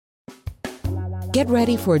Get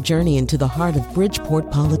ready for a journey into the heart of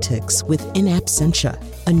Bridgeport politics with In Absentia,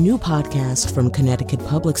 a new podcast from Connecticut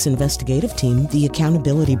Public's investigative team, The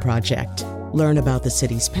Accountability Project. Learn about the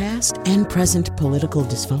city's past and present political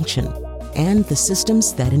dysfunction and the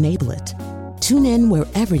systems that enable it. Tune in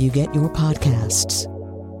wherever you get your podcasts.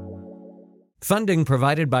 Funding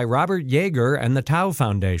provided by Robert Yeager and the Tao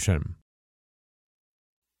Foundation.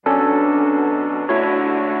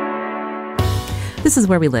 This is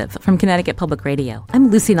Where We Live from Connecticut Public Radio.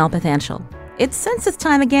 I'm Lucy Nalpathanchel. It's census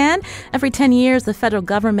time again. Every 10 years, the federal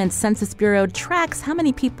government's Census Bureau tracks how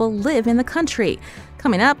many people live in the country.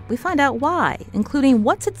 Coming up, we find out why, including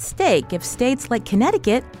what's at stake if states like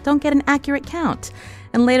Connecticut don't get an accurate count.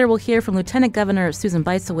 And later we'll hear from Lieutenant Governor Susan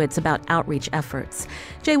Bysiewicz about outreach efforts.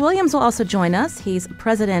 Jay Williams will also join us. He's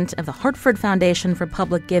president of the Hartford Foundation for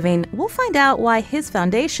Public Giving. We'll find out why his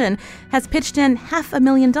foundation has pitched in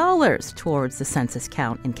 $500,000 towards the census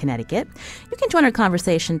count in Connecticut. You can join our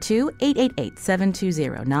conversation too,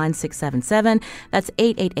 888-720-9677. That's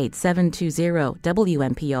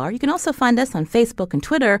 888-720-WNPR. You can also find us on Facebook and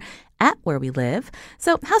Twitter at Where We Live.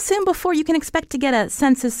 So how soon before you can expect to get a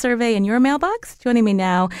census survey in your mailbox? Joining me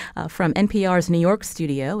now from NPR's New York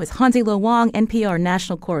studio is Hansi Lo Wang, NPR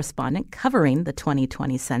national correspondent covering the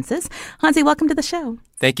 2020 census. Hansi, welcome to the show.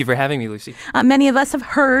 Thank you for having me, Lucy. Many of us have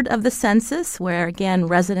heard of the census, where, again,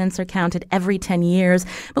 residents are counted every 10 years.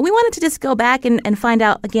 But we wanted to just go back and find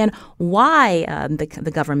out, again, why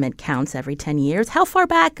the government counts every 10 years. How far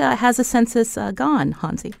back has the census gone,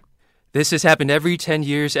 Hansi? This has happened every 10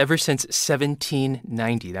 years, ever since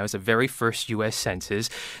 1790. That was the very first U.S. Census.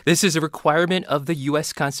 This is a requirement of the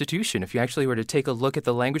U.S. Constitution. If you actually were to take a look at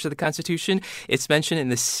the language of the Constitution, it's mentioned in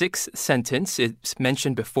the sixth sentence. It's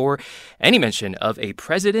mentioned before any mention of a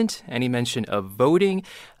president, any mention of voting.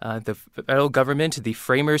 The federal government, the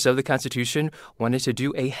framers of the Constitution, wanted to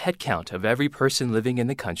do a head count of every person living in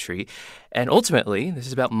the country. And ultimately, this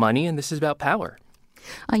is about money and this is about power.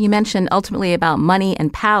 You mentioned ultimately about money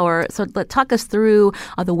and power. So talk us through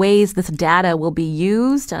the ways this data will be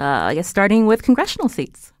used, I guess starting with congressional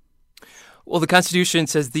seats. Well, the Constitution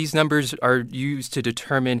says these numbers are used to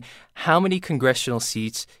determine how many congressional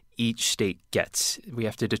seats each state gets. We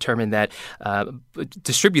have to determine that,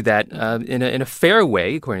 distribute that in a fair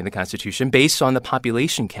way, according to the Constitution, based on the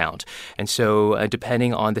population count. And so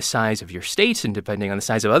depending on the size of your state and depending on the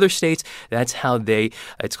size of other states, that's how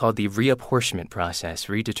it's called the reapportionment process,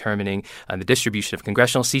 redetermining the distribution of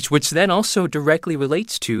congressional seats, which then also directly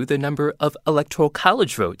relates to the number of electoral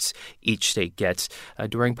college votes each state gets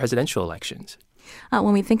during presidential elections.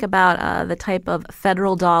 When we think about the type of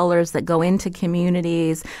federal dollars that go into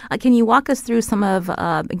communities, can you walk us through some of,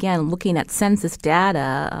 again, looking at census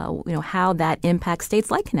data, how that impacts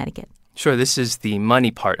states like Connecticut? Sure. This is the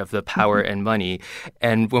money part of the power and money.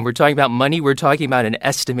 And when we're talking about money, we're talking about an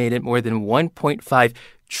estimated more than $1.5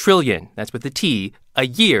 trillion, that's with the T, a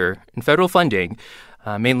year in federal funding,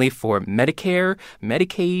 mainly for Medicare,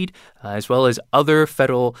 Medicaid, as well as other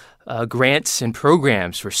federal grants and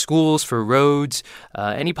programs for schools, for roads,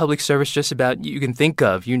 any public service just about you can think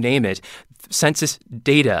of, you name it. Census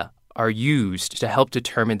data are used to help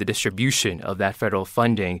determine the distribution of that federal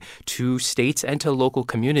funding to states and to local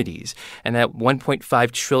communities. And that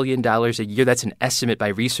 $1.5 trillion a year, that's an estimate by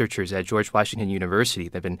researchers at George Washington University.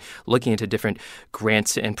 They've been looking into different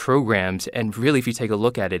grants and programs. And really, if you take a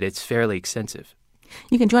look at it, it's fairly extensive.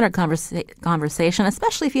 You can join our conversation,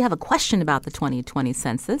 especially if you have a question about the 2020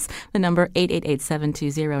 census. The number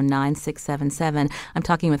 888-720-9677. I'm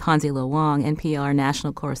talking with Hansi Lo Wang, NPR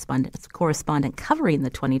national correspondent covering the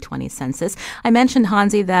 2020 census. I mentioned,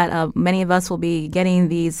 Hansi, that many of us will be getting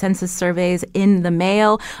these census surveys in the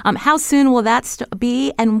mail. How soon will that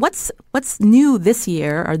be? And what's new this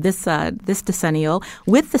year or this decennial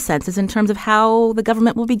with the census in terms of how the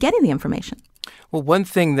government will be getting the information? Well, one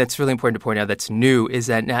thing that's really important to point out that's new is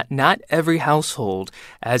that not every household,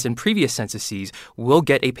 as in previous censuses, will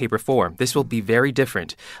get a paper form. This will be very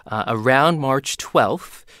different. Around March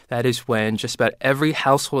 12th, that is when just about every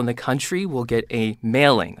household in the country will get a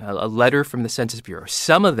mailing, a letter from the Census Bureau.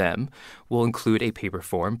 Some of them will include a paper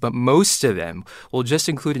form, but most of them will just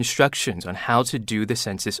include instructions on how to do the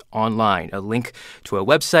census online, a link to a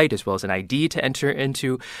website as well as an ID to enter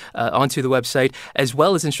onto the website, as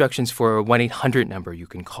well as instructions for a 1-800 1-800 number you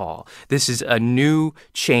can call. This is a new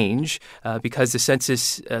change because the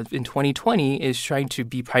census in 2020 is trying to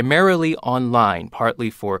be primarily online, partly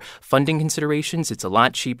for funding considerations. It's a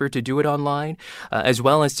lot cheaper to do it online, as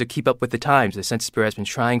well as to keep up with the times. The Census Bureau has been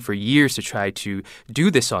trying for years to try to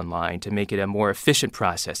do this online to make it a more efficient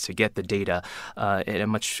process to get the data in a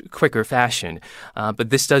much quicker fashion. But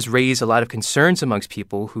this does raise a lot of concerns amongst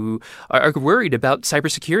people who are worried about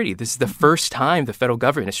cybersecurity. This is the first time the federal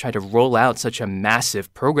government is trying to roll out such a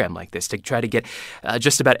massive program like this to try to get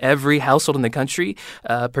just about every household in the country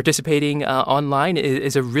participating online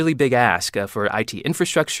is a really big ask for IT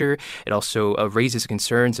infrastructure. It also raises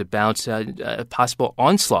concerns about a possible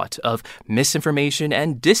onslaught of misinformation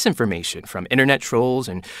and disinformation from internet trolls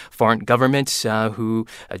and foreign governments who,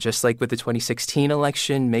 just like with the 2016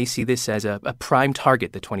 election, may see this as a prime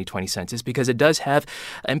target, the 2020 census, because it does have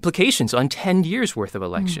implications on 10 years' worth of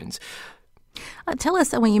elections. Tell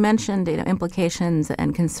us, when you mentioned implications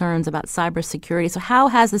and concerns about cybersecurity, so how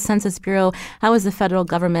has the Census Bureau, how has the federal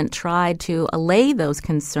government tried to allay those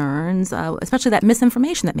concerns, especially that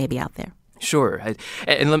misinformation that may be out there? Sure.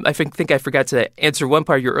 And I think I forgot to answer one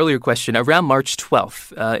part of your earlier question. Around March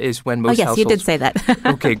 12th is when most households... Oh, yes, you did say that.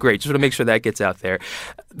 Okay, great. Just want to make sure that gets out there.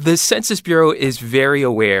 The Census Bureau is very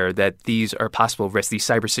aware that these are possible risks, these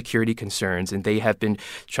cybersecurity concerns, and they have been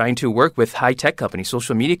trying to work with high-tech companies,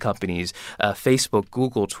 social media companies, Facebook,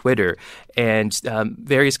 Google, Twitter, and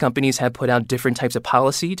various companies have put out different types of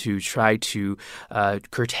policy to try to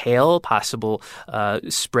curtail possible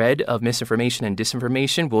spread of misinformation and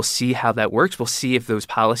disinformation. We'll see how that works. We'll see if those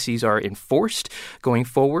policies are enforced going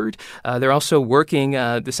forward. They're also working,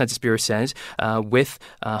 the Census Bureau says, with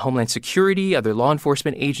Homeland Security, other law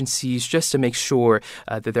enforcement agencies, just to make sure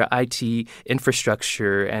that their IT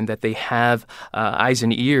infrastructure and that they have eyes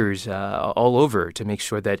and ears all over to make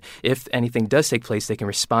sure that if anything does take place, they can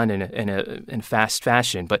respond in fast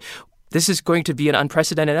fashion. But this is going to be an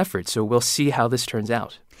unprecedented effort, so we'll see how this turns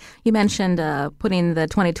out. You mentioned putting the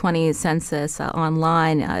 2020 census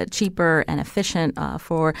online, cheaper and efficient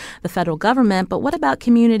for the federal government. But what about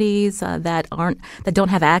communities that don't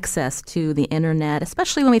have access to the internet,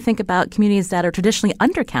 especially when we think about communities that are traditionally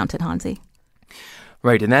undercounted, Hansi?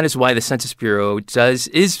 Right, and that is why the Census Bureau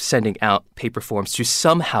is sending out paper forms to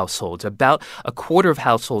some households. About a quarter of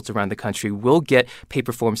households around the country will get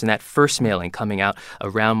paper forms in that first mailing coming out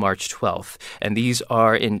around March 12th. And these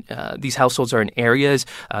households are in areas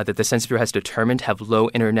that the Census Bureau has determined have low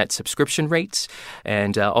internet subscription rates,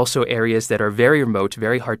 and also areas that are very remote,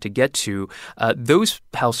 very hard to get to. Those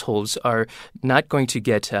households are not going to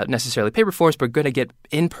get necessarily paper forms, but going to get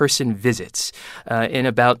in-person visits. In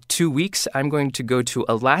about 2 weeks, I'm going to go to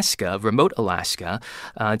Alaska, remote Alaska,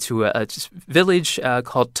 to a village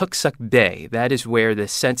called Toksook Bay. That is where the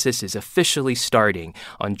census is officially starting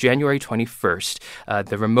on January 21st.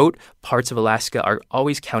 The remote parts of Alaska are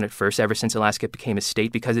always counted first ever since Alaska became a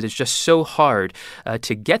state because it is just so hard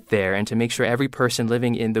to get there and to make sure every person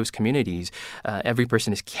living in those communities, every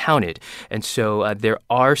person is counted. And so there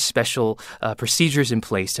are special procedures in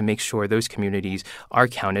place to make sure those communities are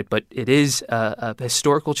counted. But it is a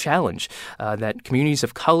historical challenge that communities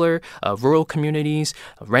of color, rural communities,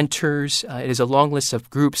 renters. It is a long list of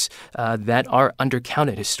groups that are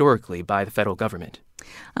undercounted historically by the federal government.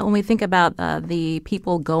 When we think about the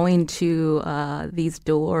people going to these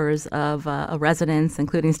doors of a residence,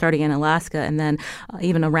 including starting in Alaska and then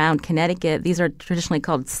even around Connecticut, these are traditionally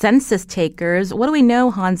called census takers. What do we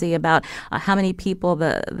know, Hansi, about how many people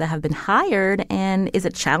that have been hired, and is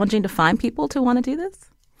it challenging to find people to want to do this?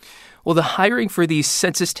 Well, the hiring for these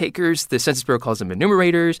census takers, the Census Bureau calls them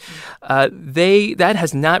enumerators, that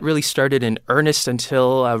has not really started in earnest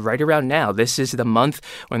until right around now. This is the month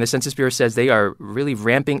when the Census Bureau says they are really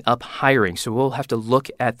ramping up hiring. So we'll have to look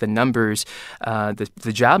at the numbers,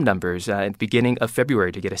 the job numbers at the beginning of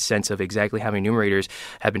February to get a sense of exactly how many enumerators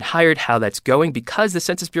have been hired, how that's going, because the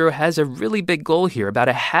Census Bureau has a really big goal here, about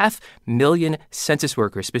 500,000 census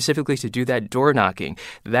workers, specifically to do that door knocking.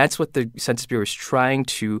 That's what the Census Bureau is trying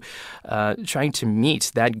to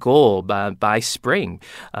meet that goal by spring,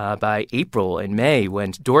 by April and May,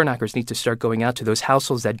 when door knockers need to start going out to those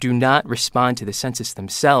households that do not respond to the census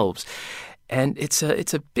themselves. And it's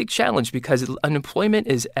a big challenge because unemployment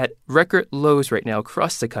is at record lows right now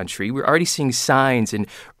across the country. We're already seeing signs in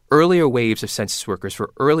earlier waves of census workers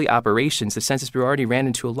for early operations. The Census Bureau already ran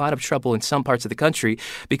into a lot of trouble in some parts of the country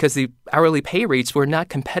because the hourly pay rates were not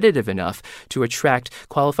competitive enough to attract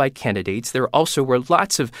qualified candidates. There also were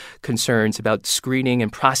lots of concerns about screening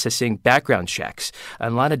and processing background checks,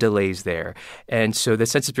 and a lot of delays there. And so the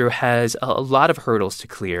Census Bureau has a lot of hurdles to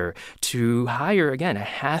clear to hire, again,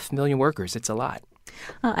 500,000 workers. It's a lot.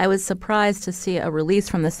 I was surprised to see a release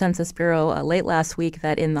from the Census Bureau late last week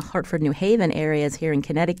that in the Hartford, New Haven areas here in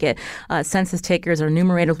Connecticut, census takers or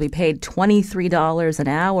enumerators will be paid $23 an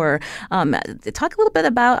hour. Talk a little bit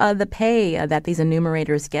about the pay that these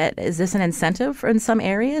enumerators get. Is this an incentive in some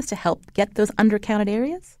areas to help get those undercounted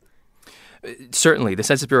areas? Certainly, the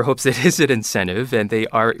Census Bureau hopes it is an incentive, and they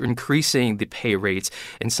are increasing the pay rates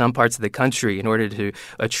in some parts of the country in order to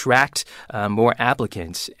attract more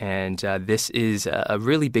applicants. And this is a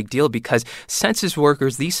really big deal because these census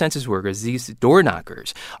workers, these door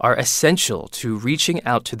knockers, are essential to reaching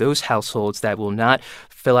out to those households that will not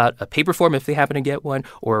fill out a paper form if they happen to get one,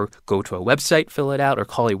 or go to a website, fill it out, or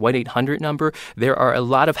call a 1-800 number. There are a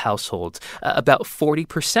lot of households, about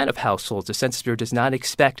 40% of households, the Census Bureau does not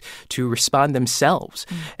expect to respond themselves.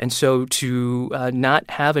 And so to not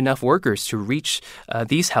have enough workers to reach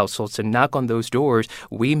these households and knock on those doors,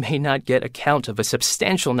 we may not get a count of a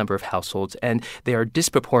substantial number of households, and they are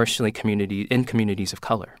disproportionately communities of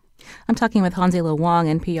color. I'm talking with Hansi Lo Wang,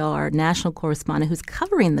 NPR national correspondent who's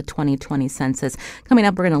covering the 2020 census. Coming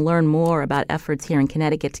up, we're going to learn more about efforts here in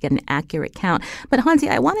Connecticut to get an accurate count. But Hansi,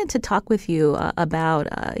 I wanted to talk with you about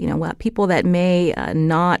people that may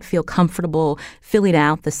not feel comfortable filling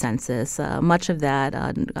out the census. Much of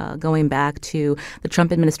that going back to the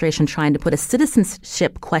Trump administration trying to put a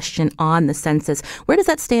citizenship question on the census. Where does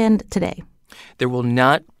that stand today? There will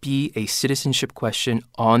not be a citizenship question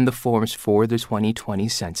on the forms for the 2020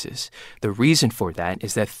 census. The reason for that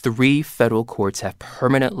is that 3 federal courts have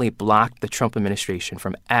permanently blocked the Trump administration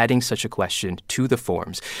from adding such a question to the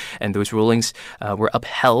forms. And those rulings were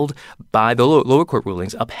upheld by the lower court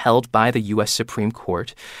rulings, upheld by the U.S. Supreme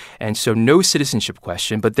Court. And so no citizenship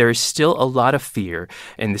question, but there is still a lot of fear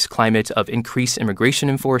in this climate of increased immigration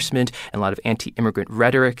enforcement and a lot of anti-immigrant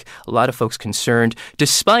rhetoric, a lot of folks concerned,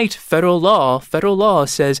 despite federal law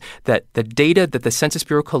says that the data that the Census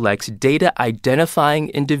Bureau collects, data identifying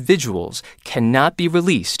individuals, cannot be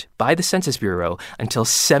released by the Census Bureau until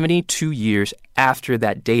 72 years after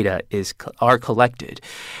that data are collected.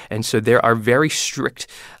 And so there are very strict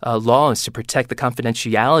laws to protect the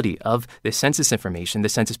confidentiality of the census information. The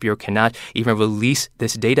Census Bureau cannot even release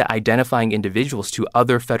this data identifying individuals to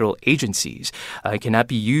other federal agencies. It cannot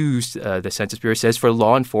be used, the Census Bureau says, for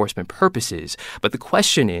law enforcement purposes. But the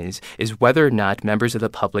question is whether or not members of the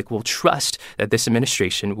public will trust that this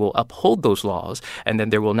administration will uphold those laws and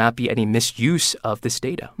then there will not be any misuse of this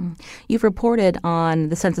data. You've reported on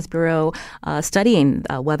the Census Bureau studying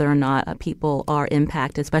whether or not people are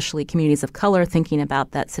impacted, especially communities of color, thinking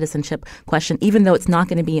about that citizenship question, even though it's not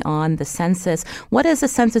going to be on the census. What has the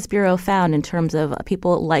Census Bureau found in terms of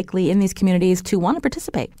people likely in these communities to want to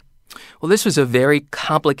participate? Well, this was a very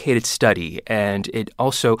complicated study, and it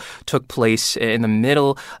also took place in the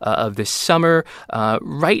middle of this summer,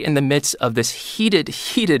 right in the midst of this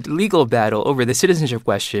heated legal battle over the citizenship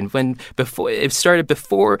question. It started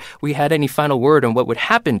before we had any final word on what would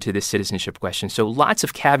happen to this citizenship question. So lots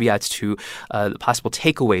of caveats to the possible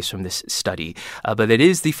takeaways from this study. But it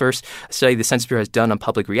is the first study the Census Bureau has done on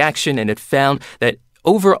public reaction, and it found that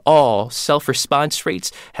overall, self-response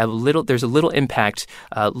rates there's a little impact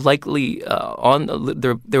there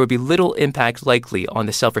would be little impact likely on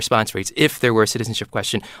the self-response rates if there were a citizenship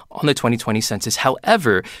question on the 2020 census.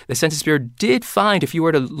 However, the Census Bureau did find, if you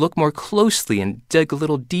were to look more closely and dig a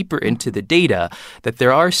little deeper into the data, that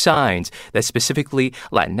there are signs that specifically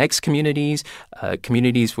Latinx communities,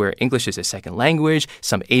 communities where English is a second language,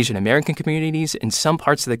 some Asian American communities, in some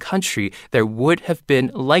parts of the country, there would have been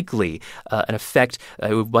likely an effect.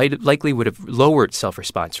 It likely would have lowered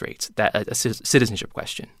self-response rates, a citizenship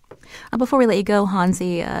question. Before we let you go,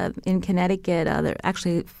 Hansi, in Connecticut, they're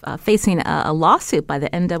actually facing a lawsuit by the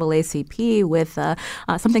NAACP with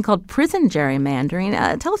something called prison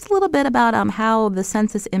gerrymandering. Tell us a little bit about how the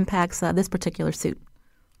census impacts this particular suit.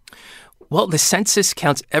 Well, the census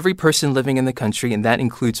counts every person living in the country, and that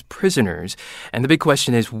includes prisoners. And the big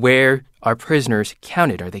question is, where are prisoners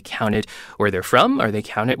counted? Are they counted where they're from? Are they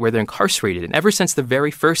counted where they're incarcerated? And ever since the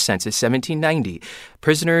very first census, 1790,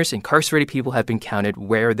 prisoners, incarcerated people have been counted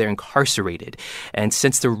where they're incarcerated. And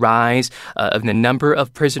since the rise of the number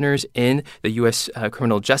of prisoners in the U.S.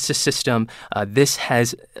 criminal justice system, this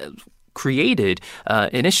has created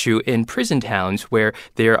an issue in prison towns where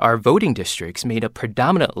there are voting districts made up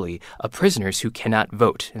predominantly of prisoners who cannot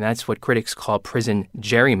vote. And that's what critics call prison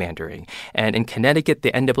gerrymandering. And in Connecticut,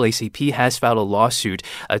 the NAACP has filed a lawsuit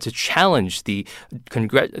to challenge the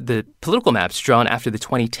political maps drawn after the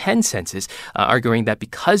 2010 census, arguing that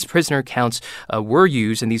because prisoner counts were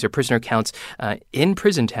used, and these are prisoner counts in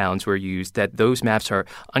prison towns were used, that those maps are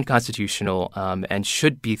unconstitutional and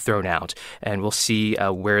should be thrown out. And we'll see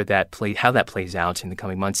where that how that plays out in the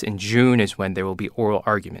coming months. In June is when there will be oral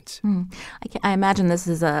arguments. I imagine this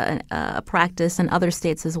is a practice in other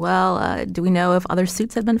states as well. Do we know if other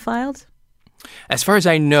suits have been filed? As far as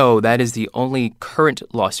I know, that is the only current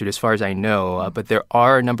lawsuit, as far as I know. But there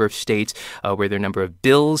are a number of states where there are a number of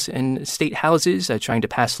bills in state houses trying to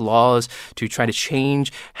pass laws to try to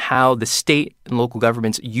change how the state and local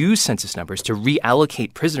governments use census numbers to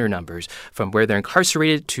reallocate prisoner numbers from where they're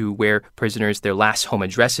incarcerated to where prisoners, their last home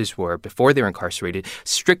addresses were before they were incarcerated,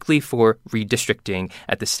 strictly for redistricting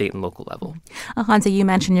at the state and local level. Hansi, you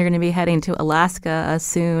mentioned you're going to be heading to Alaska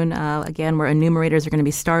soon, again, where enumerators are going to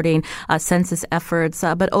be starting census efforts.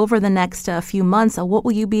 But over the next few months, what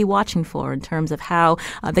will you be watching for in terms of how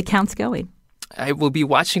the count's going? I will be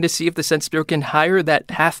watching to see if the Census Bureau can hire that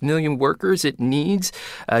 500,000 workers it needs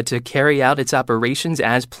to carry out its operations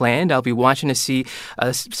as planned. I'll be watching to see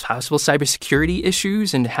possible cybersecurity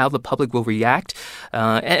issues and how the public will react.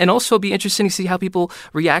 And also be interesting to see how people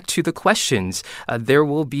react to the questions. There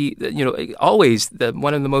will be, always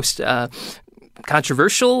one of the most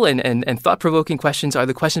controversial and thought-provoking questions are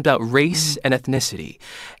the questions about race and ethnicity.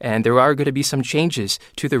 And there are going to be some changes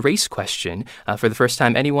to the race question. For the first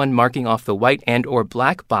time, anyone marking off the white and or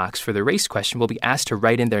black box for the race question will be asked to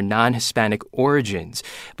write in their non-Hispanic origins.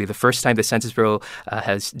 It'll be the first time the Census Bureau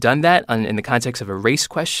has done that in the context of a race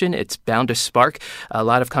question. It's bound to spark a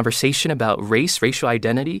lot of conversation about race, racial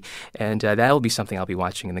identity, and that will be something I'll be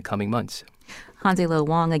watching in the coming months. Hansi Lo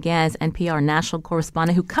Wang, again, is NPR national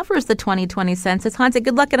correspondent who covers the 2020 census. Hansi,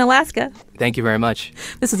 good luck in Alaska. Thank you very much.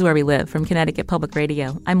 This is Where We Live from Connecticut Public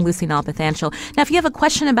Radio. I'm Lucy Nalpathanchel. Now, if you have a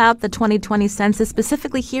question about the 2020 census,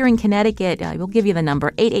 specifically here in Connecticut, we'll give you the number,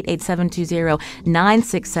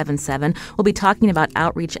 888-720-9677. We'll be talking about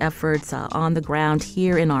outreach efforts on the ground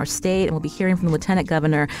here in our state, and we'll be hearing from the Lieutenant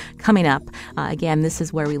Governor coming up. Again, this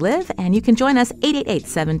is Where We Live, and you can join us,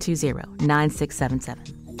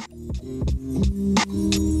 888-720-9677.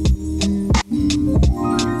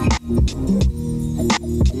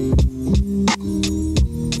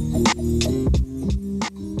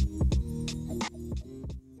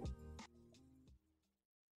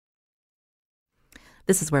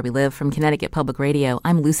 This is Where We Live from Connecticut Public Radio.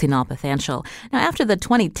 I'm Lucy Nalpathanchel. Now, after the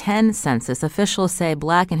 2010 census, officials say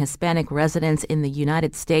Black and Hispanic residents in the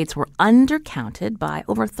United States were undercounted by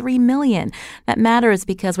over 3 million. That matters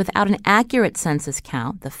because without an accurate census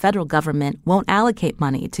count, the federal government won't allocate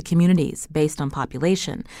money to communities based on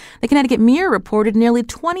population. The Connecticut Mirror reported nearly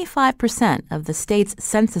 25% of the state's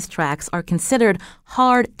census tracts are considered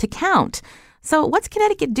hard to count. So what's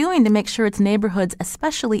Connecticut doing to make sure its neighborhoods,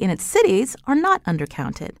 especially in its cities, are not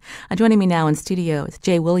undercounted? Joining me now in studio is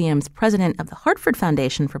Jay Williams, president of the Hartford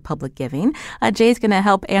Foundation for Public Giving. Jay's going to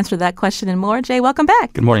help answer that question and more. Jay, welcome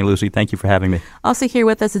back. Good morning, Lucy. Thank you for having me. Also here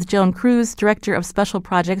with us is Joan Cruz, director of special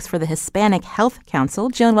projects for the Hispanic Health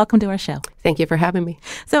Council. Joan, welcome to our show. Thank you for having me.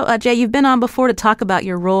 So, Jay, you've been on before to talk about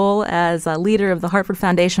your role as a leader of the Hartford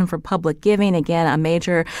Foundation for Public Giving, again, a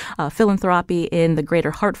major philanthropy in the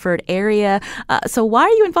greater Hartford area. So why are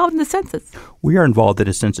you involved in the census? We are involved in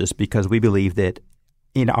the census because we believe that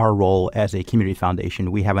in our role as a community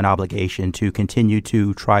foundation, we have an obligation to continue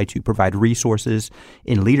to try to provide resources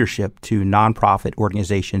in leadership to nonprofit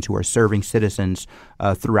organizations who are serving citizens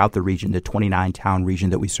throughout the region, the 29-town region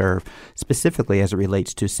that we serve, specifically as it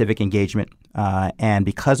relates to civic engagement. And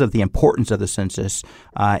because of the importance of the census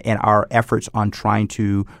and our efforts on trying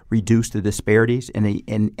to reduce the disparities and the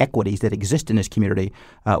inequities that exist in this community,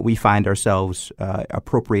 we find ourselves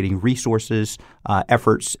appropriating resources,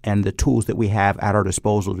 efforts, and the tools that we have at our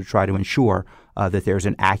disposal to try to ensure that there's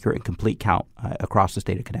an accurate and complete count across the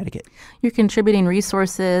state of Connecticut. You're contributing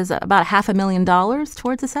resources, about $500,000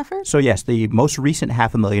 towards this effort? So, yes, the most recent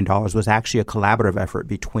 $500,000 was actually a collaborative effort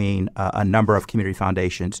between a number of community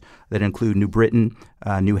foundations that include New Britain,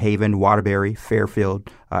 New Haven, Waterbury, Fairfield,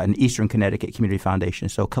 and Eastern Connecticut Community Foundation.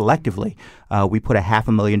 So collectively, we put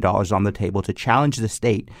 $500,000 on the table to challenge the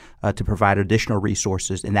state to provide additional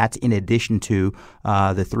resources, and that's in addition to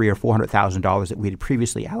the $300,000 or $400,000 that we had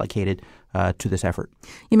previously allocated to this effort.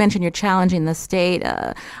 You mentioned you're challenging the state.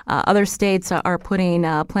 Other states are putting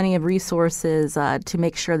plenty of resources to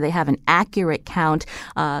make sure they have an accurate count.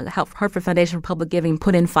 Hartford Foundation for Public Giving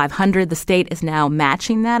put in $500,000. The state is now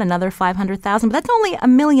matching that, another $500,000. But that's only $1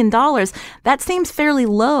 million. That seems fairly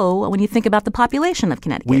low when you think about the population of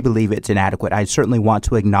Connecticut. We believe it's inadequate. I certainly want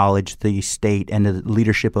to acknowledge the state and the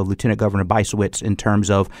leadership of Lieutenant Governor Bysowitz in terms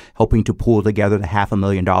of helping to pull together the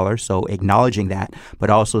 $500,000. So acknowledging that, but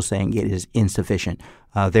also saying it is insufficient.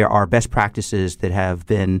 There are best practices that have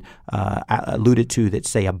been alluded to that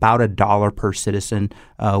say about $1 per citizen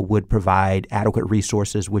would provide adequate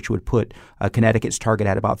resources, which would put Connecticut's target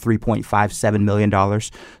at about $3.57 million.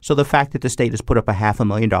 So the fact that the state has put up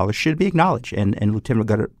 $500,000 should be acknowledged. And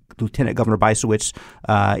Lieutenant Governor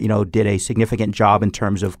Bysewicz, did a significant job in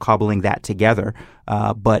terms of cobbling that together.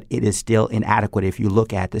 But it is still inadequate if you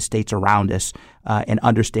look at the states around us and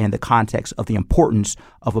understand the context of the importance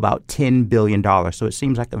of about $10 billion. So it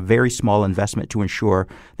seems like a very small investment to ensure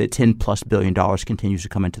that $10+ billion continues to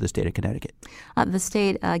come into the state of Connecticut. The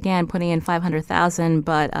state, again, putting in $500,000,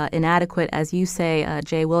 but inadequate, as you say,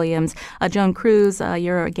 Jay Williams. Joan Cruz,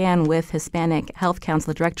 you're again with Hispanic Health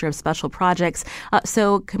Council, Director of Special Projects.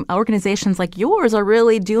 So organizations like yours are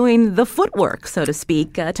really doing the footwork, so to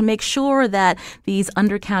speak, to make sure that these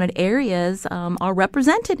undercounted areas are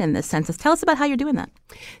represented in this census. Tell us about how you're doing that.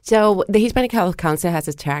 So the Hispanic Health Council has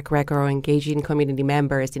a track record of engaging community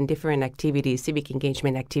members in different activities, civic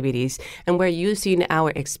engagement activities, and we're using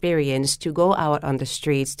our experience to go out on the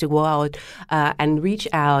streets, to go out and reach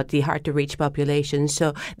out the hard-to-reach population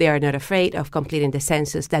so they are not afraid of completing the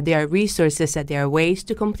census, that there are resources, that there are ways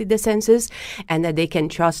to complete the census, and that they can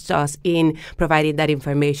trust us in providing that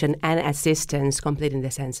information and assistance completing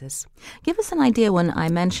the census. Give us an idea when I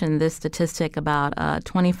mentioned this statistic about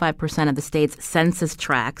 25% of the state's census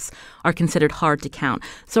tracts are considered hard to count.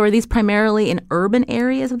 So are these primarily in urban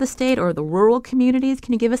areas of the state or the rural communities?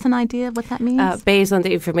 Can you give us an idea of what that means? Based on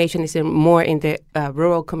the information, it's more in the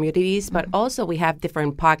rural communities, but also we have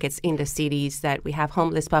different pockets in the cities that we have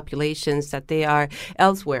homeless populations that they are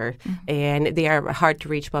elsewhere, and they are hard to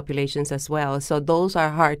reach populations as well. So those are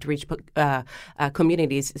hard to reach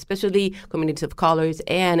communities, especially communities of colors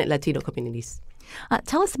and Latino communities.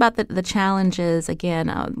 Tell us about the challenges,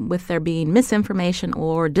 again, with there being misinformation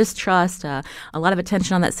or distrust, a lot of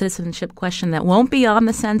attention on that citizenship question that won't be on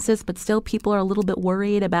the census, but still people are a little bit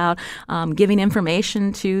worried about giving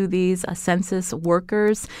information to these census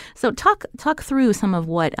workers. So talk through some of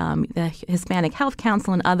what the Hispanic Health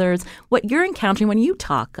Council and others, what you're encountering when you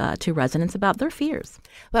talk to residents about their fears.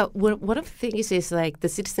 Well, one of the things is like the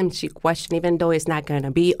citizenship question, even though it's not going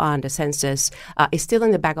to be on the census, is still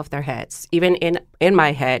in the back of their heads, even in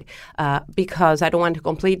my head, because I don't want to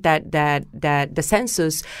complete the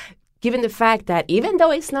census, given the fact that even though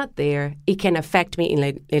it's not there, it can affect me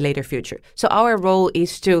in a later future. So our role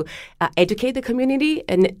is to educate the community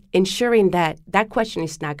and ensuring that that question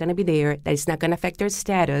is not going to be there, that it's not going to affect their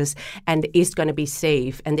status, and it's going to be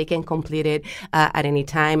safe, and they can complete it at any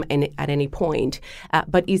time and at any point.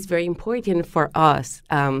 But it's very important for us,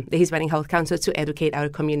 the Hispanic Health Council, to educate our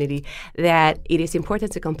community that it is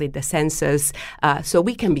important to complete the census so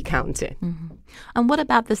we can be counted. Mm-hmm. And what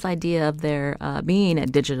about this idea of there being a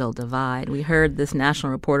digital divide? We heard this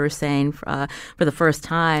national reporter saying for the first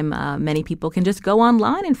time many people can just go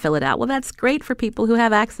online and fill it out. Well, that's great for people who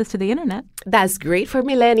have access to the internet. That's great for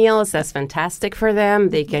millennials. That's fantastic for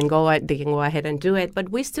them. They can go ahead and do it.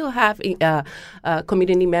 But we still have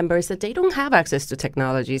community members that they don't have access to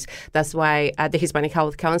technologies. That's why at the Hispanic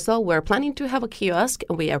Health Council, we're planning to have a kiosk.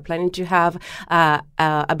 We are planning to have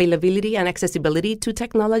availability and accessibility to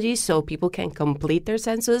technology so people can complete their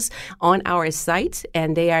census on our site,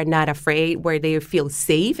 and they are not afraid, where they feel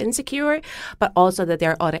safe and secure, but also that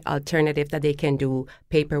there are other alternatives that they can do,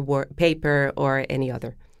 paper or any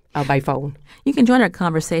other. By phone. You can join our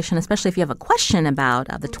conversation, especially if you have a question about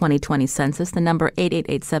the 2020 census. The number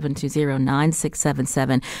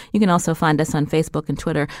 888-720-9677. You can also find us on Facebook and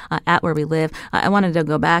Twitter at Where We Live. I wanted to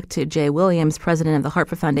go back to Jay Williams, president of the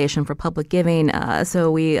Hartford Foundation for Public Giving.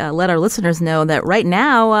 So we let our listeners know that right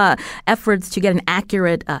now efforts to get an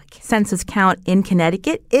accurate census count in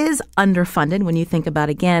Connecticut is underfunded when you think about,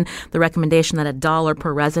 again, the recommendation that $1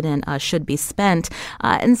 per resident should be spent.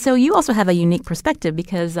 And so you also have a unique perspective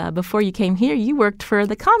because before you came here, you worked for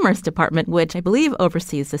the Commerce Department, which I believe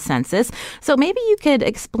oversees the census. So maybe you could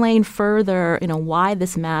explain further, why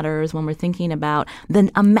this matters when we're thinking about the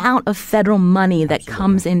amount of federal money that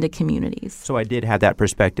comes into communities. So I did have that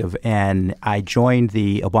perspective, and I joined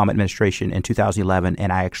the Obama administration in 2011,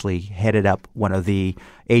 and I actually headed up one of the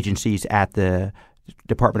agencies at the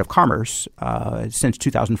Department of Commerce since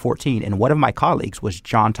 2014. And one of my colleagues was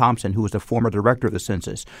John Thompson, who was the former director of the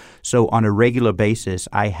census. So on a regular basis,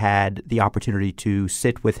 I had the opportunity to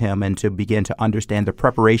sit with him and to begin to understand the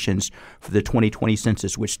preparations for the 2020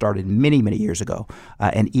 census, which started many, many years ago.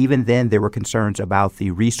 And even then, there were concerns about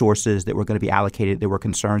the resources that were going to be allocated. There were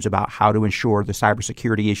concerns about how to ensure the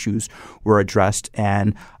cybersecurity issues were addressed.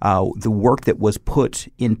 And the work that was put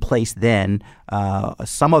in place then,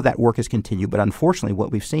 some of that work has continued. But unfortunately, unfortunately,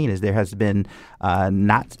 what we've seen is there has been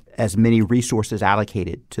not as many resources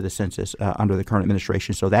allocated to the census under the current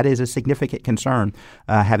administration. So that is a significant concern,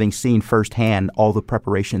 having seen firsthand all the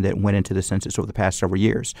preparation that went into the census over the past several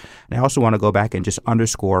years. And I also want to go back and just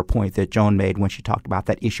underscore a point that Joan made when she talked about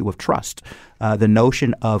that issue of trust. The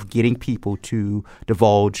notion of getting people to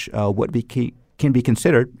divulge what can be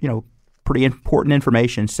considered, pretty important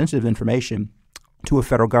information, sensitive information, to a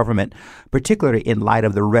federal government, particularly in light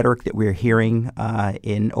of the rhetoric that we're hearing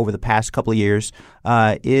over the past couple of years,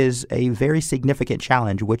 is a very significant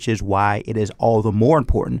challenge, which is why it is all the more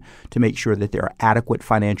important to make sure that there are adequate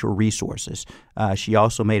financial resources. You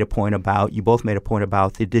both made a point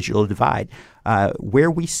about the digital divide.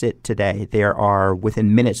 Where we sit today, there are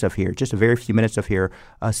within minutes of here, just a very few minutes of here,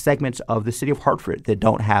 segments of the city of Hartford that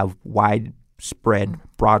don't have widespread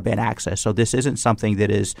broadband access. So this isn't something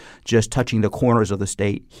that is just touching the corners of the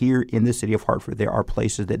state. Here in the city of Hartford, there are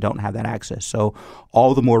places that don't have that access. So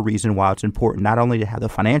all the more reason why it's important not only to have the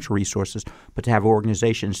financial resources, but to have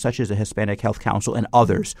organizations such as the Hispanic Health Council and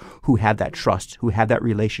others who have that trust, who have that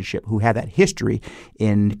relationship, who have that history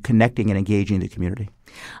in connecting and engaging the community.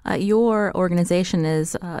 Your organization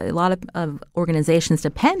is a lot of organizations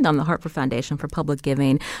depend on the Hartford Foundation for Public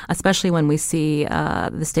Giving, especially when we see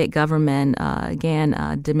the state government,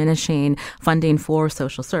 diminishing funding for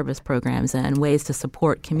social service programs and ways to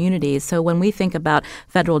support communities. So when we think about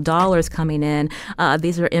federal dollars coming in,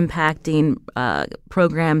 these are impacting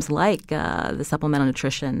programs like the Supplemental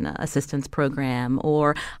Nutrition Assistance Program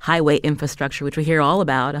or highway infrastructure, which we hear all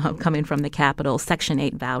about coming from the Capitol, Section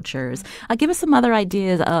 8 vouchers. Give us some other ideas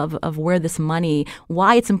of where this money,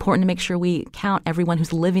 why it's important to make sure we count everyone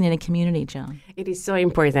who's living in a community, Joan. It is so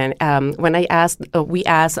important. When we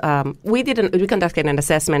conducted an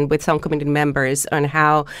assessment with some community members on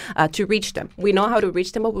how to reach them. We know how to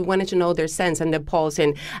reach them, but we wanted to know their sense and their pulse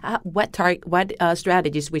and what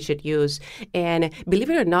strategies we should use. And believe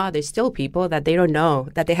it or not, there's still people that they don't know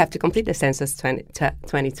that they have to complete the census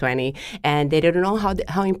 2020, and they don't know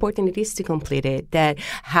how important it is to complete it, that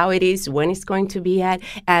how it is, when it's going to be at,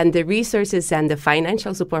 and the resources and the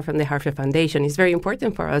financial support from the Hartford Foundation is very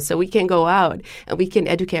important for us, so we can go out and we can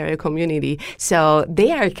educate our community. So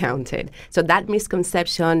they are counted. So that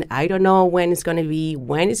misconception, I don't know when it's going to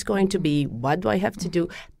be, what do I have to do,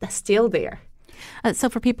 that's still there. So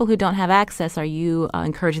for people who don't have access, are you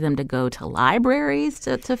encouraging them to go to libraries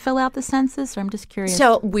to fill out the census? Or I'm just curious.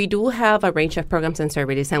 So we do have a range of programs and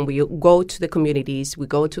services, and we go to the communities, we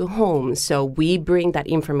go to homes. So we bring that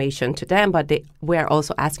information to them, but we are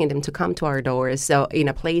also asking them to come to our doors. So in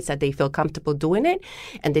a place that they feel comfortable doing it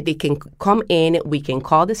and that they can come in, we can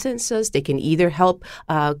call the census. They can either help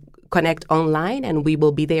connect online, and we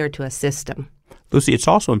will be there to assist them. Lucy, it's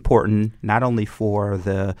also important not only for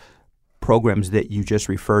the programs that you just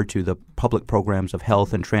referred to, the public programs of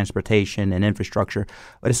health and transportation and infrastructure,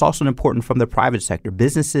 but it's also important from the private sector.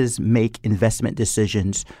 Businesses make investment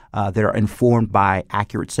decisions that are informed by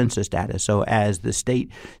accurate census data. So as the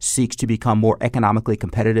state seeks to become more economically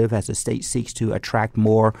competitive, as the state seeks to attract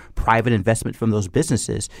more private investment from those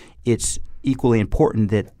businesses, it's equally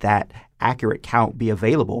important that accurate count be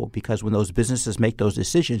available, because when those businesses make those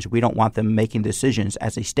decisions, we don't want them making decisions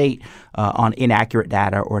as a state on inaccurate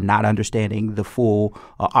data or not understanding the full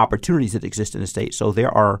opportunities that exist in the state. So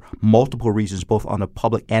there are multiple reasons, both on the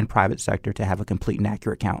public and private sector, to have a complete and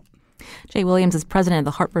accurate count. Jay Williams is president of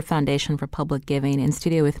the Hartford Foundation for Public Giving. In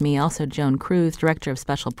studio with me, also Joan Cruz, director of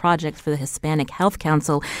special projects for the Hispanic Health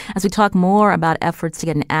Council. As we talk more about efforts to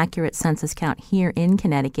get an accurate census count here in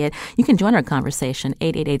Connecticut, you can join our conversation,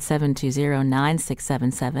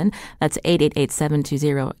 888-720-9677. That's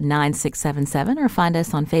 888-720-9677, or find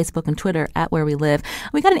us on Facebook and Twitter at Where We Live.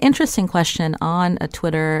 We got an interesting question on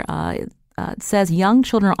Twitter. It says young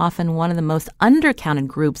children are often one of the most undercounted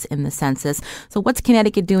groups in the census. So what's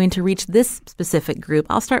Connecticut doing to reach this specific group?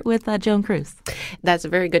 I'll start with Joan Cruz. That's a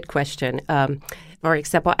very good question. For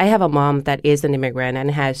example, I have a mom that is an immigrant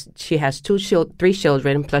and she has 3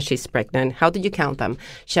 children, plus she's pregnant. How do you count them?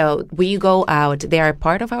 So we go out. They are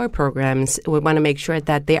part of our programs. We want to make sure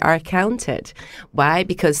that they are counted. Why?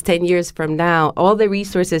 Because 10 years from now, all the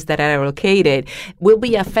resources that are allocated will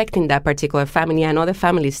be affecting that particular family and other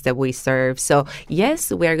families that we serve. So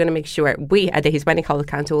yes, we are going to make sure, we at the Hispanic Health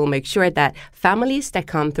Council will make sure that families that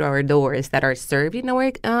come through our doors that are served in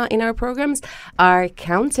our programs are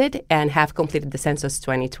counted and have completed the Census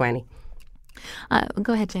 2020.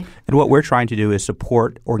 Go ahead, Jay. And what we're trying to do is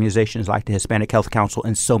support organizations like the Hispanic Health Council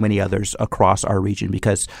and so many others across our region,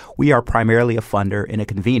 because we are primarily a funder and a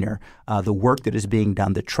convener. The work that is being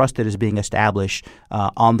done, the trust that is being established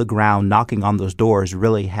on the ground, knocking on those doors,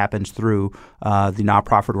 really happens through the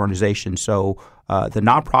nonprofit organization. So the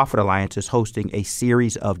Nonprofit Alliance is hosting a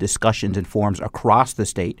series of discussions and forums across the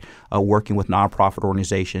state, working with nonprofit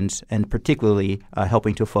organizations and particularly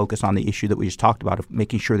helping to focus on the issue that we just talked about of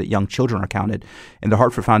making sure that young children are counted. And the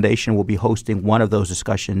Hartford Foundation will be hosting one of those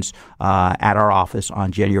discussions at our office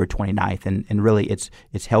on January 29th. And really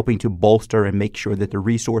it's helping to bolster and make sure that the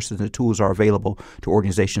resources and the tools are available to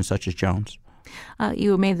organizations such as Jones.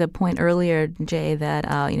 You made the point earlier, Jay, that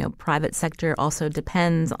private sector also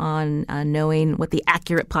depends on knowing what the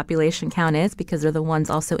accurate population count is because they're the ones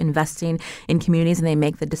also investing in communities and they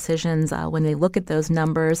make the decisions when they look at those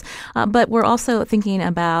numbers. But we're also thinking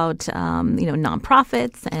about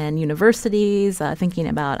nonprofits and universities, thinking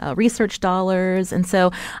about research dollars. And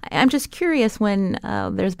so I'm just curious when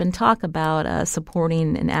there's been talk about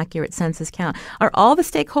supporting an accurate census count. Are all the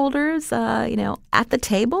stakeholders, at the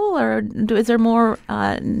table, or is there more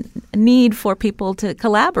need for people to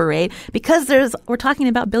collaborate because we're talking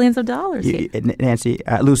about billions of dollars here? Nancy,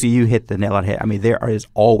 Lucy, you hit the nail on the head. I mean, there is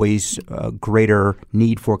always a greater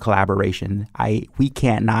need for collaboration. We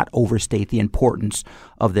cannot overstate the importance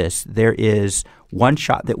of this. There is one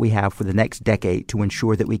shot that we have for the next decade to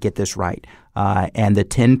ensure that we get this right. And the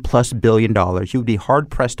 $10+ billion, you would be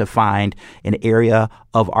hard-pressed to find an area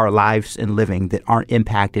of our lives and living that aren't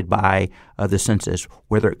impacted by the census,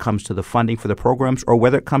 whether it comes to the funding for the programs or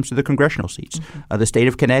whether it comes to the congressional seats. Mm-hmm. The state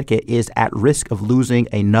of Connecticut is at risk of losing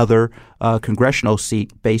another congressional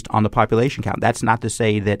seat based on the population count. That's not to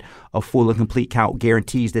say that a full and complete count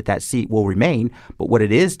guarantees that seat will remain, but what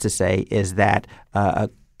it is to say is that a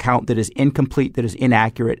count that is incomplete, that is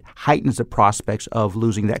inaccurate, heightens the prospects of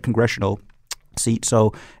losing that congressional seat.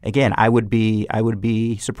 So again, I would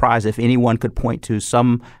be surprised if anyone could point to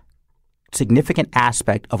some significant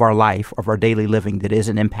aspect of our life, of our daily living that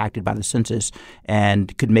isn't impacted by the census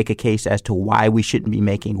and could make a case as to why we shouldn't be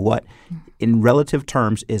making what in relative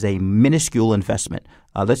terms is a minuscule investment.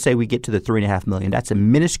 Let's say we get to the $3.5 million. That's a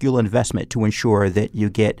minuscule investment to ensure that you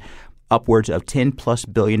get upwards of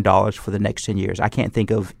 $10+ billion for the next 10 years. I can't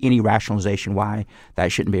think of any rationalization why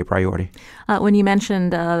that shouldn't be a priority. When you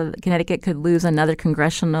mentioned Connecticut could lose another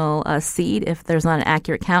congressional seat if there's not an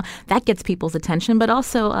accurate count, that gets people's attention. But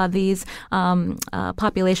also these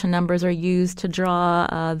population numbers are used to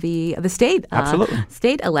draw the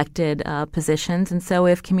state elected positions. And so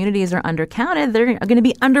if communities are undercounted, they're going to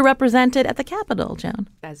be underrepresented at the Capitol, Joan.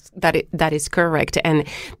 That is correct. And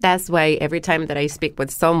that's why every time that I speak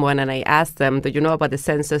with someone and I ask them, do you know about the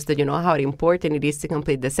census? Do you know how important it is to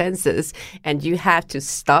complete the census? And you have to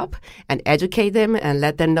stop and educate them and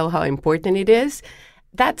let them know how important it is.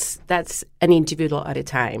 That's an individual at a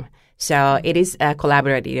time. So it is a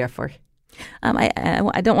collaborative effort.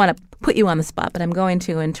 I don't want to put you on the spot, but I'm going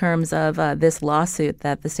to in terms of this lawsuit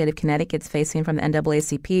that the state of Connecticut's facing from the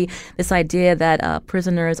NAACP, this idea that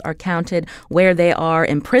prisoners are counted where they are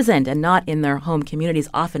imprisoned and not in their home communities,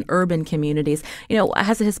 often urban communities.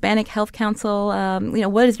 Has the Hispanic Health Council,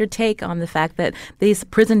 what is your take on the fact that this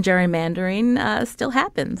prison gerrymandering still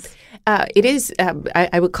happens? It is,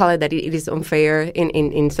 I would call it that it is unfair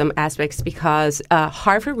in some aspects because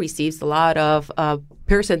Hartford receives a lot of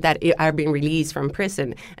persons that are being released from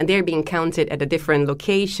prison and they're being counted at a different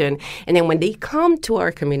location. And then when they come to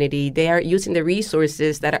our community, they are using the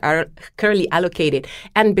resources that are currently allocated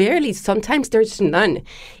and barely, sometimes there's none.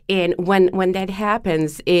 And when that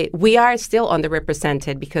happens, we are still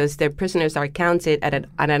underrepresented because the prisoners are counted at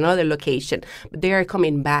another location. But they are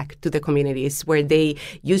coming back to the communities where they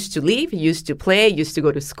used to live, used to play, used to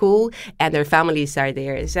go to school, and their families are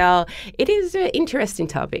there. So it is an interesting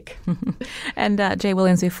topic. And Jay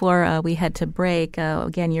Williams, before we head to break,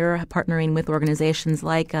 again, you're partnering with organizations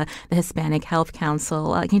like the Hispanic Health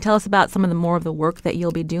Council. Can you tell us about some of the more of the work that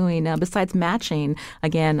you'll be doing besides matching,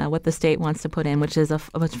 again, what the state wants to put in, which is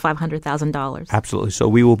 $500,000? Absolutely. So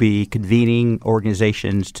we will be convening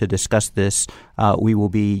organizations to discuss this. We will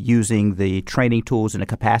be using the training tools and the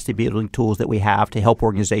capacity building tools that we have to help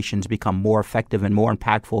organizations become more effective and more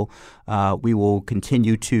impactful. We will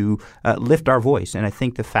continue to lift our voice. And I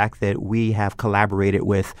think the fact that we have collaborated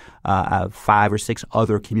with 5 or 6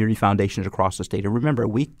 other community foundations across the state. And remember,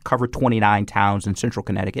 we cover 29 towns in central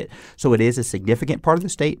Connecticut. So it is a significant part of the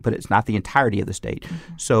state, but it's not the entirety of the state.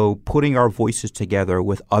 Mm-hmm. So putting our voices together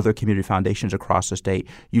with other community foundations across the state,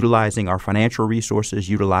 utilizing our financial resources,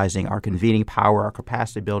 utilizing our convening power, our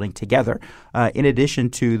capacity building together, in addition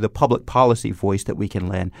to the public policy voice that we can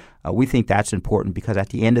lend, we think that's important because at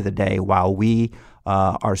the end of the day, while we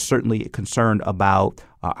are certainly concerned about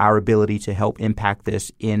our ability to help impact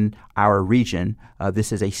this in our region,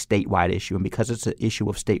 this is a statewide issue. And because it's an issue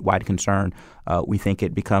of statewide concern, we think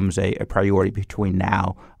it becomes a priority between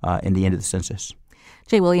now and the end of the census.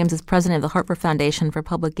 Jay Williams is president of the Hartford Foundation for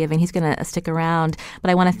Public Giving. He's going to stick around,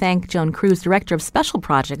 but I want to thank Joan Cruz, Director of Special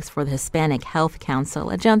Projects for the Hispanic Health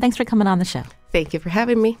Council. Joan, thanks for coming on the show. Thank you for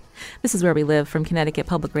having me. This is Where We Live from Connecticut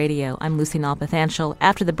Public Radio. I'm Lucy Nalpathanchel.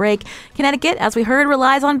 After the break, Connecticut, as we heard,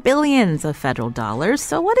 relies on billions of federal dollars.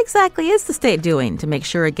 So what exactly is the state doing to make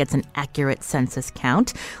sure it gets an accurate census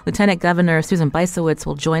count? Lieutenant Governor Susan Bysiewicz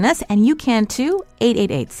will join us, and you can too.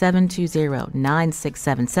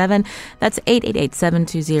 888-720-9677. That's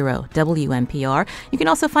 888-720-WNPR. You can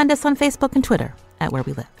also find us on Facebook and Twitter at Where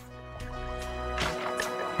We Live.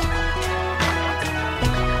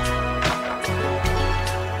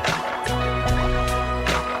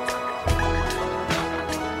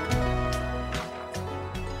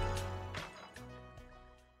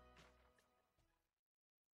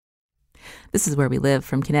 This is Where We Live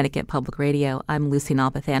from Connecticut Public Radio. I'm Lucy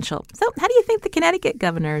Nalpathanchel. So how do you think the Connecticut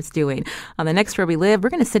governor is doing? On the next Where We Live, we're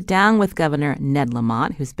going to sit down with Governor Ned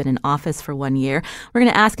Lamont, who's been in office for 1 year. We're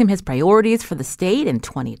going to ask him his priorities for the state in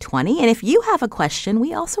 2020. And if you have a question,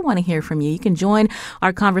 we also want to hear from you. You can join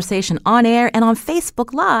our conversation on air and on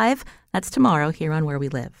Facebook Live. That's tomorrow here on Where We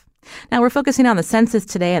Live. Now, we're focusing on the census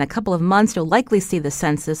today. In a couple of months, you'll likely see the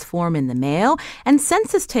census form in the mail. And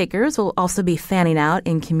census takers will also be fanning out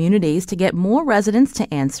in communities to get more residents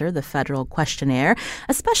to answer the federal questionnaire,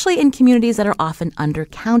 especially in communities that are often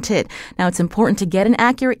undercounted. Now, it's important to get an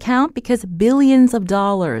accurate count because billions of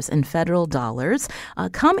dollars in federal dollars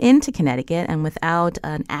come into Connecticut, and without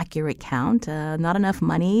an accurate count, not enough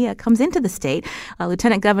money comes into the state.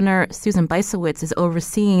 Lieutenant Governor Susan Bysiewicz is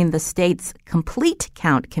overseeing the state's Complete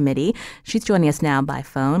Count Committee. She's joining us now by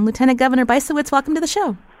phone. Lieutenant Governor Bysiewicz, welcome to the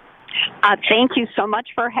show. Thank you so much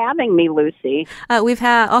for having me, Lucy. We've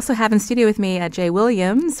also have in studio with me Jay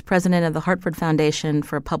Williams, president of the Hartford Foundation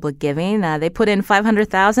for Public Giving. They put in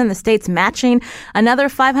 $500,000. The state's matching another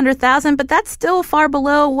 $500,000, but that's still far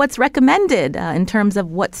below what's recommended in terms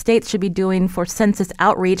of what states should be doing for census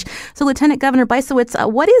outreach. So, Lieutenant Governor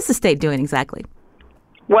Bysiewicz, what is the state doing exactly?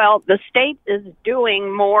 Well, the state is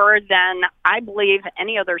doing more than, I believe,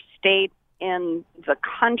 any other state in the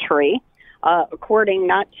country, according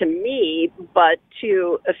not to me, but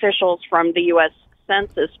to officials from the U.S.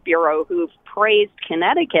 Census Bureau who've praised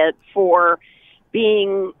Connecticut for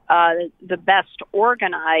being the best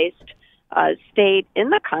organized state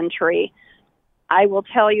in the country. I will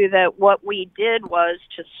tell you that what we did was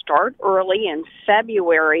to start early in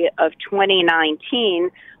February of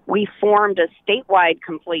 2019. We formed a statewide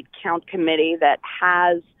Complete Count Committee that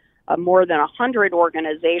has more than 100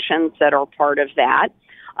 organizations that are part of that.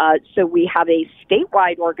 So we have a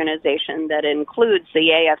statewide organization that includes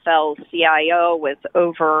the AFL-CIO with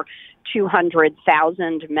over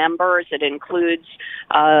 200,000 members. It includes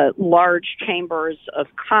large chambers of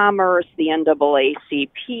commerce, the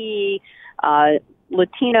NAACP,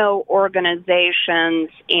 Latino organizations,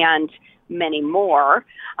 and many more.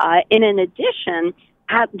 And in addition,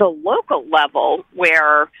 at the local level,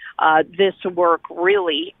 where this work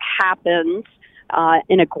really happens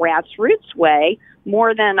in a grassroots way,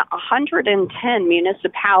 more than 110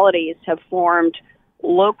 municipalities have formed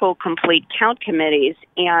local Complete Count Committees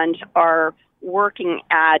and are working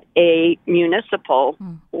at a municipal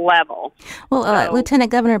level. Well,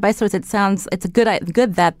 Lieutenant Governor Bysiewicz, it's good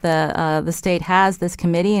that the state has this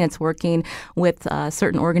committee and it's working with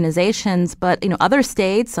certain organizations. But other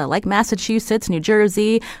states like Massachusetts, New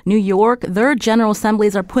Jersey, New York, their general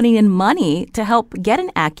assemblies are putting in money to help get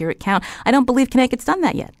an accurate count. I don't believe Connecticut's done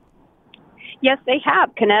that yet. Yes, they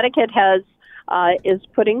have. Connecticut is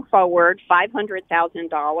putting forward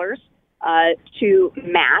 $500,000 to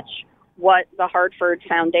match what the Hartford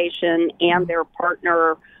Foundation and their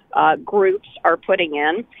partner groups are putting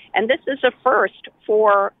in. And this is a first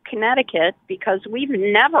for Connecticut because we've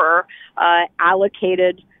never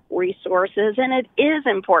allocated resources. And it is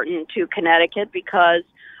important to Connecticut because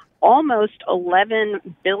almost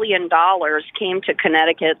 $11 billion came to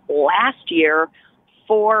Connecticut last year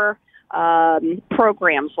for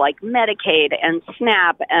programs like Medicaid and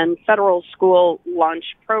SNAP and federal school lunch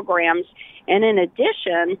programs. And in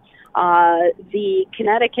addition, the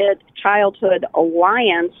Connecticut Childhood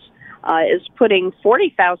Alliance is putting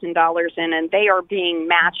 $40,000 in, and they are being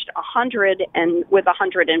matched with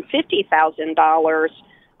 $150,000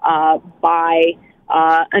 by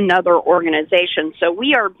another organization. So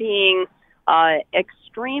we are being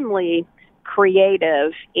extremely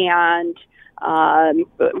creative, and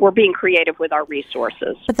we're being creative with our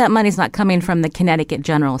resources. But that money's not coming from the Connecticut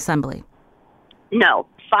General Assembly. No.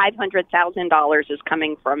 $500,000 is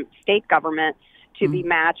coming from state government to be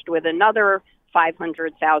matched with another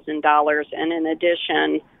 $500,000, and in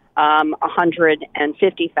addition,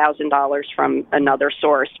 $150,000 from another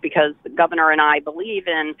source, because the governor and I believe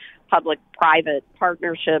in public-private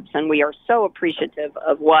partnerships, and we are so appreciative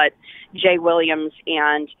of what Jay Williams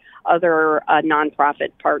and other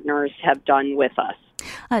nonprofit partners have done with us.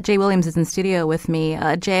 Jay Williams is in studio with me.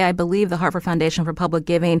 Jay, I believe the Hartford Foundation for Public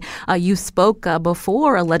Giving, you spoke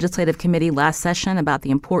before a legislative committee last session about the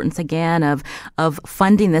importance, again, of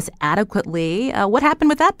funding this adequately. What happened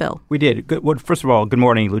with that bill? We did. Good. Well, first of all, good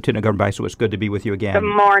morning, Lieutenant Governor Bysiewicz. It's good to be with you again.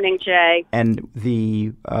 Good morning, Jay. And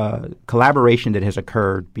the collaboration that has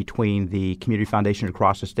occurred between the community foundations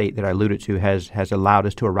across the state that I alluded to has allowed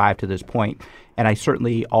us to arrive to this point. And I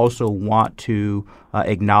certainly also want to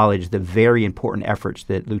acknowledge the very important efforts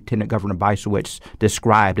that Lieutenant Governor Bysiewicz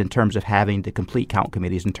described in terms of having the complete count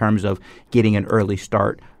committees, in terms of getting an early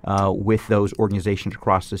start with those organizations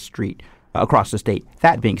across the state.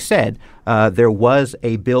 That being said, there was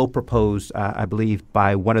a bill proposed, I believe,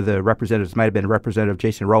 by one of the representatives, might have been Representative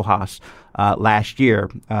Jason Rojas, last year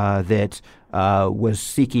that was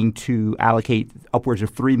seeking to allocate upwards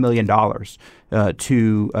of $3 million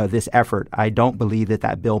to this effort. I don't believe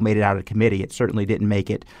that bill made it out of committee. It certainly didn't make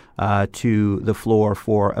it to the floor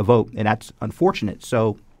for a vote, and that's unfortunate.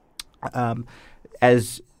 So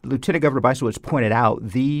as Lieutenant Governor Bysiewicz pointed out,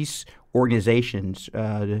 these organizations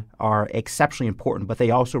are exceptionally important, but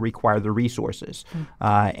they also require the resources.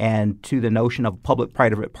 And to the notion of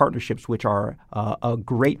public-private partnerships, which are a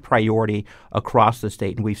great priority across the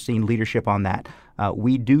state, and we've seen leadership on that.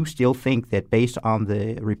 We do still think that based on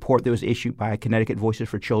the report that was issued by Connecticut Voices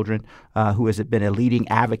for Children, who has been a leading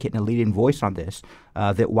advocate and a leading voice on this,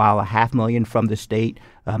 that while $500,000 from the state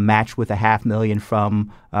matched with $500,000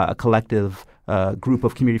 from a collective group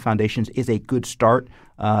of community foundations is a good start.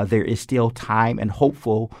 There is still time and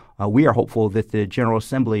we are hopeful that the General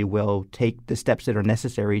Assembly will take the steps that are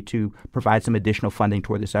necessary to provide some additional funding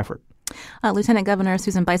toward this effort. Lieutenant Governor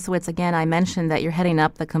Susan Bysiewicz, again, I mentioned that you're heading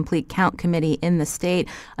up the Complete Count Committee in the state.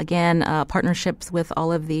 Again, partnerships with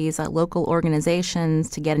all of these local organizations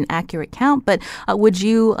to get an accurate count. But would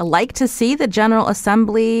you like to see the General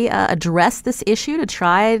Assembly address this issue to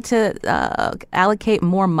try to allocate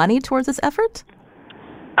more money towards this effort?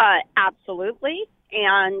 Absolutely.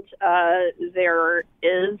 And there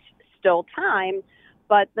is still time,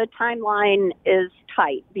 but the timeline is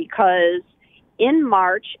tight because in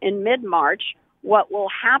mid-March, what will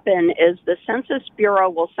happen is the Census Bureau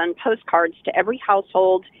will send postcards to every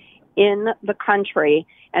household in the country,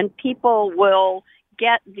 and people will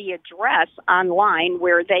get the address online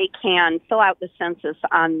where they can fill out the census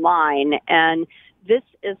online. And this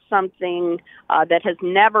is something that has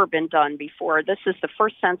never been done before. This is the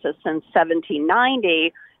first census since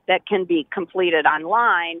 1790 that can be completed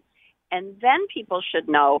online. And then people should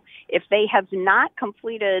know if they have not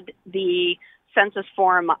completed the census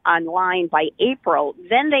form online by April,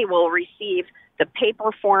 then they will receive the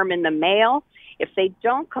paper form in the mail. If they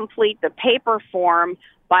don't complete the paper form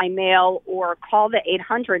by mail or call the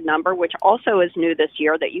 800 number, which also is new this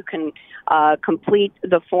year, that you can complete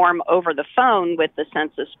the form over the phone with the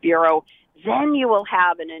Census Bureau, then you will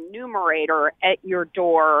have an enumerator at your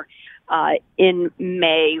door in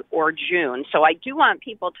May or June. So I do want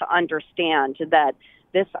people to understand that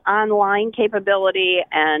this online capability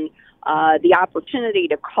and the opportunity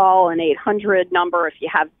to call an 800 number if you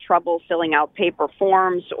have trouble filling out paper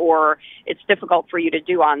forms or it's difficult for you to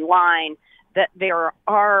do online, that there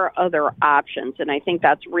are other options. And I think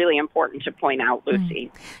that's really important to point out,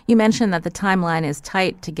 Lucy. You mentioned that the timeline is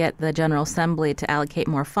tight to get the General Assembly to allocate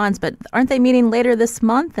more funds, but aren't they meeting later this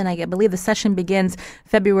month? And I believe the session begins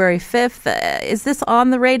February 5th. Is this on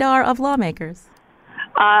the radar of lawmakers?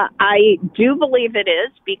 I do believe it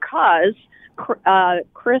is because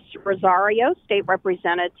Chris Rosario, state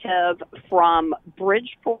representative from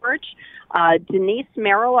Bridgeport, Denise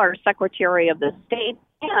Merrill, our Secretary of the State,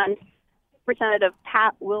 and Representative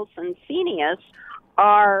Pat Wilson-Phineas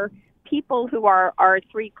are people who are our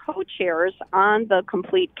three co-chairs on the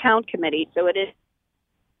Complete Count Committee. So it is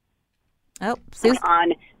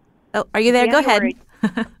on. Oh, are you there? January, Go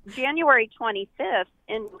ahead. January 25th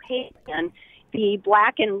in New Haven, the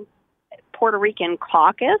Black and Puerto Rican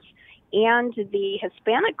Caucus and the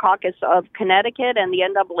Hispanic Caucus of Connecticut and the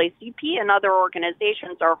NAACP and other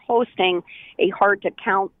organizations are hosting a Hard to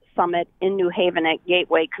Count Summit in New Haven at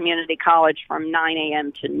Gateway Community College from 9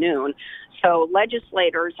 a.m. to noon. So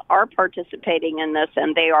legislators are participating in this,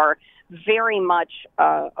 and they are very much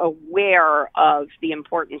aware of the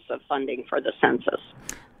importance of funding for the census.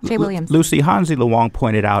 Jay Williams. Lucy, Hansi Luong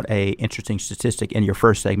pointed out an interesting statistic in your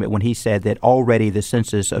first segment when he said that already the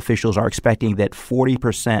census officials are expecting that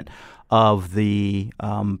 40% of the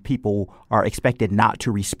people are expected not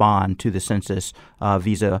to respond to the census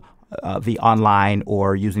via online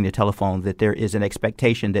or using the telephone, that there is an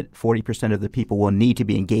expectation that 40% of the people will need to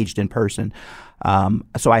be engaged in person.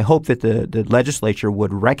 So I hope that the legislature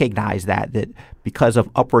would recognize that because of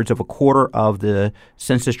upwards of a quarter of the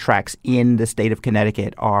census tracts in the state of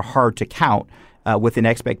Connecticut are hard to count, with an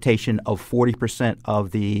expectation of 40%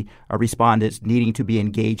 of the respondents needing to be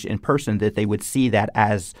engaged in person, that they would see that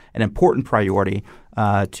as an important priority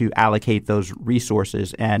to allocate those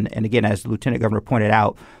resources. And again, as the Lieutenant Governor pointed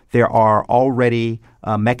out, there are already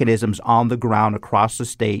mechanisms on the ground across the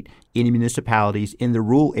state in municipalities in the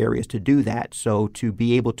rural areas to do that. So to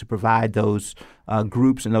be able to provide those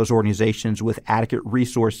groups and those organizations with adequate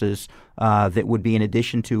resources that would be in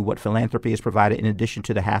addition to what philanthropy has provided, in addition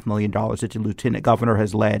to the $500,000 that the Lieutenant Governor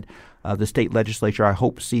has led, the state legislature, I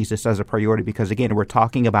hope, sees this as a priority because, again, we're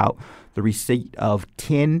talking about the receipt of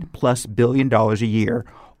 $10+ billion a year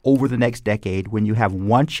over the next decade when you have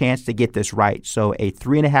one chance to get this right. So a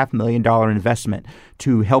 $3.5 million investment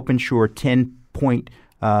to help ensure $10+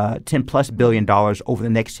 billion over the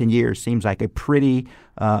next 10 years seems like a pretty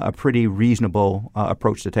reasonable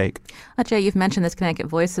approach to take. Jay, you've mentioned this Connecticut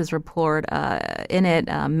Voices report. In it,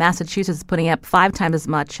 Massachusetts is putting up 5 times as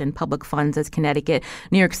much in public funds as Connecticut.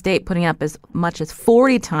 New York State putting up as much as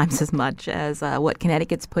 40 times as much as what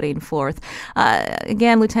Connecticut's putting forth.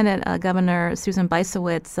 Again, Lieutenant Governor Susan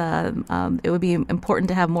Bysiewicz, it would be important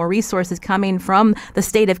to have more resources coming from the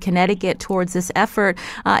state of Connecticut towards this effort.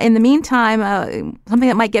 In the meantime, something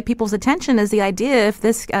that might get people's attention is the idea if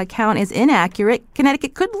this count is inaccurate,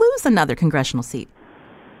 Connecticut could lose another congressional seat.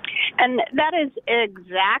 And that is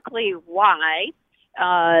exactly why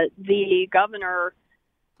the governor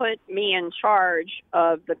put me in charge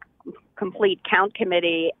of the complete count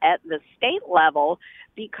committee at the state level,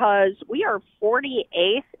 because we are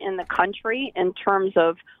 48th in the country in terms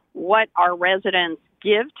of what our residents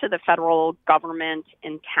give to the federal government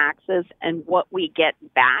in taxes and what we get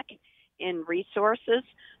back in resources.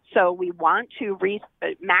 So we want to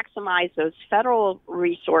maximize those federal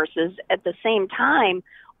resources. At the same time,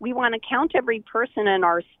 we want to count every person in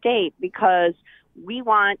our state because we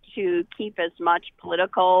want to keep as much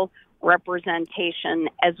political representation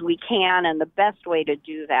as we can. And the best way to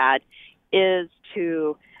do that is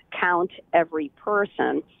to count every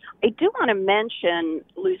person. I do want to mention,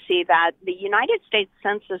 Lucy, that the United States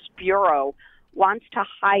Census Bureau wants to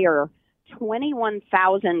hire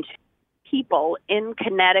 21,000 people in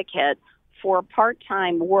Connecticut for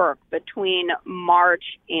part-time work between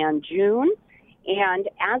March and June. And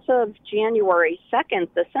as of January 2nd,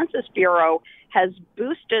 the Census Bureau has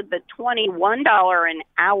boosted the $21 an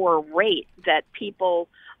hour rate that people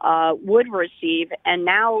would receive, and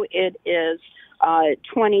now it is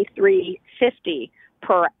 $23.50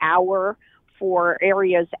 per hour for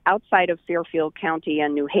areas outside of Fairfield County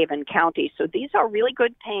and New Haven County. So these are really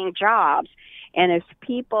good paying jobs. And if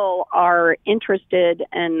people are interested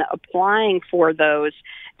in applying for those,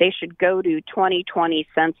 they should go to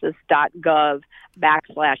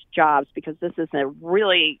 2020census.gov/jobs, because this is a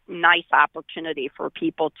really nice opportunity for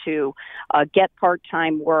people to get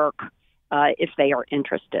part-time work if they are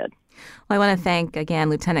interested. Well, I want to thank, again,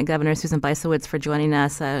 Lieutenant Governor Susan Bysiewicz for joining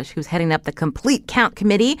us. Who's heading up the Complete Count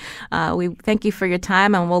Committee. We thank you for your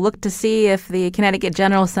time, and we'll look to see if the Connecticut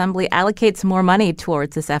General Assembly allocates more money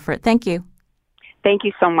towards this effort. Thank you. Thank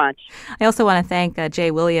you so much. I also want to thank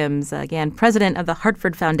Jay Williams, again, president of the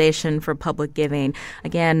Hartford Foundation for Public Giving.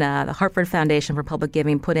 Again, the Hartford Foundation for Public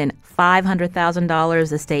Giving put in $500,000.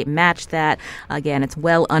 The state matched that. Again, it's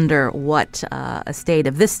well under what a state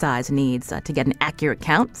of this size needs to get an accurate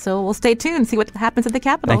count. So we'll stay tuned and see what happens at the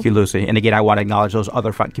Capitol. Thank you, Lucy. And again, I want to acknowledge those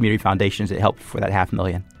other community foundations that helped for that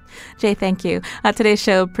 $500,000. Jay, thank you. Today's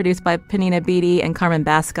show produced by Panina Beatty and Carmen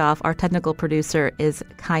Baskoff. Our technical producer is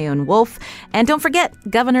Kyone Wolf. And don't forget,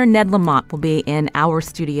 Governor Ned Lamont will be in our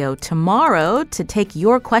studio tomorrow to take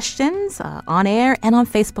your questions on air and on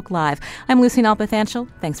Facebook Live. I'm Lucy Nalpathanchel.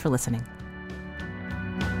 Thanks for listening.